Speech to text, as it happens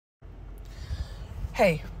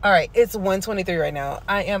Hey, all right, it's 1:23 right now.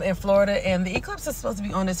 I am in Florida, and the eclipse is supposed to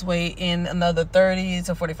be on its way in another 30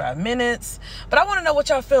 to 45 minutes. But I want to know what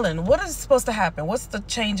y'all feeling. What is supposed to happen? What's the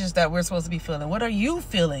changes that we're supposed to be feeling? What are you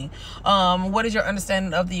feeling? What is your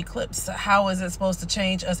understanding of the eclipse? How is it supposed to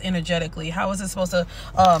change us energetically? How is it supposed to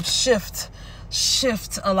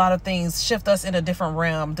shift a lot of things, shift us in a different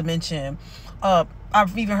realm, dimension?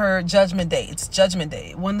 I've even heard Judgment Day. It's Judgment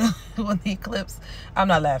Day. When the eclipse, I'm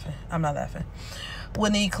not laughing.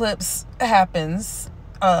 When the eclipse happens,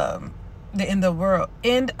 the end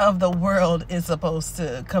of the world is supposed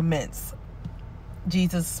to commence.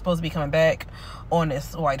 Jesus is supposed to be coming back on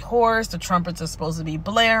this white horse. The trumpets are supposed to be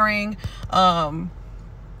blaring. I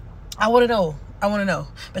want to know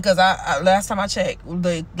because I last time I checked,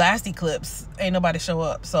 the last eclipse, ain't nobody show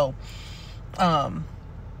up. So,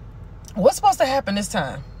 what's supposed to happen this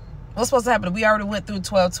time? What's supposed to happen? We already went through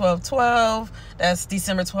 12/12/12. That's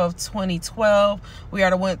December 12th, 2012. We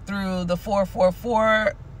already went through the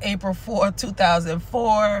 4/4/4, April 4th,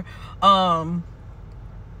 2004.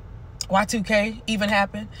 Y2K even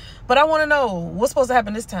happened. But I want to know what's supposed to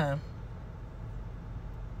happen this time.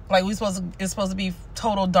 Like it's supposed to be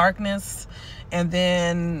total darkness, and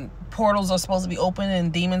then portals are supposed to be open,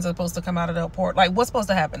 and demons are supposed to come out of the port. Like, what's supposed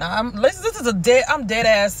to happen? I'm dead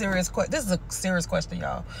ass serious. This is a serious question,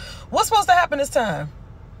 y'all. What's supposed to happen this time?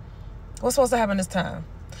 What's supposed to happen this time?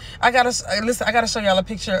 I gotta show y'all a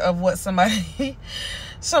picture of what somebody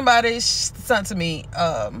sent to me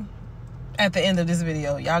at the end of this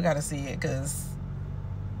video. Y'all gotta see it, because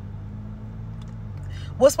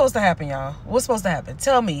what's supposed to happen, y'all? What's supposed to happen?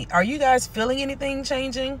 Tell me, are you guys feeling anything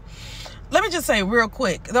changing? Let me just say real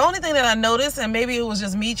quick, the only thing that I noticed, and maybe it was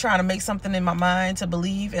just me trying to make something in my mind to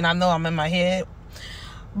believe, and I know I'm in my head,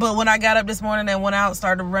 but when I got up this morning and went out,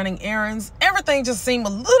 started running errands, everything just seemed a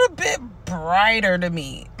little bit brighter to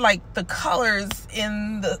me. Like the colors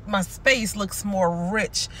in my space looks more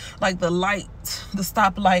rich. Like the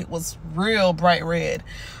stoplight was real bright red.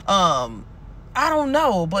 I don't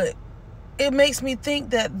know, but it makes me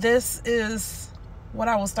think that this is what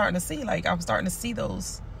I was starting to see. Like I'm starting to see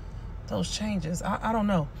those changes. I don't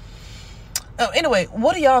know. Anyway,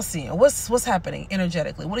 what are y'all seeing? What's happening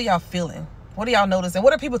energetically? What are y'all feeling? What are y'all noticing?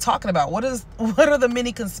 What are people talking about? What are the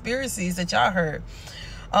many conspiracies that y'all heard?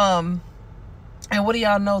 And what do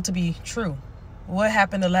y'all know to be true? What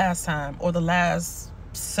happened the last time, or the last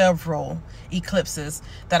several eclipses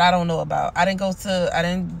that I don't know about? I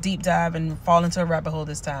didn't deep dive and fall into a rabbit hole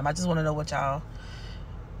this time. I just want to know what's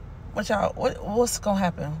gonna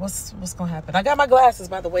happen? What's gonna happen? I got my glasses,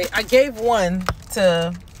 by the way. I gave one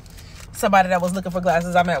to somebody that was looking for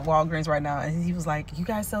glasses. I'm at Walgreens right now, and he was like, "You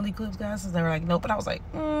guys sell Eclipse glasses?" And they were like, "Nope." But I was like,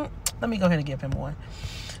 let me go ahead and give him one.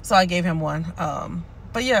 So I gave him one.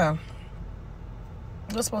 But yeah,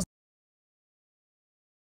 what's supposed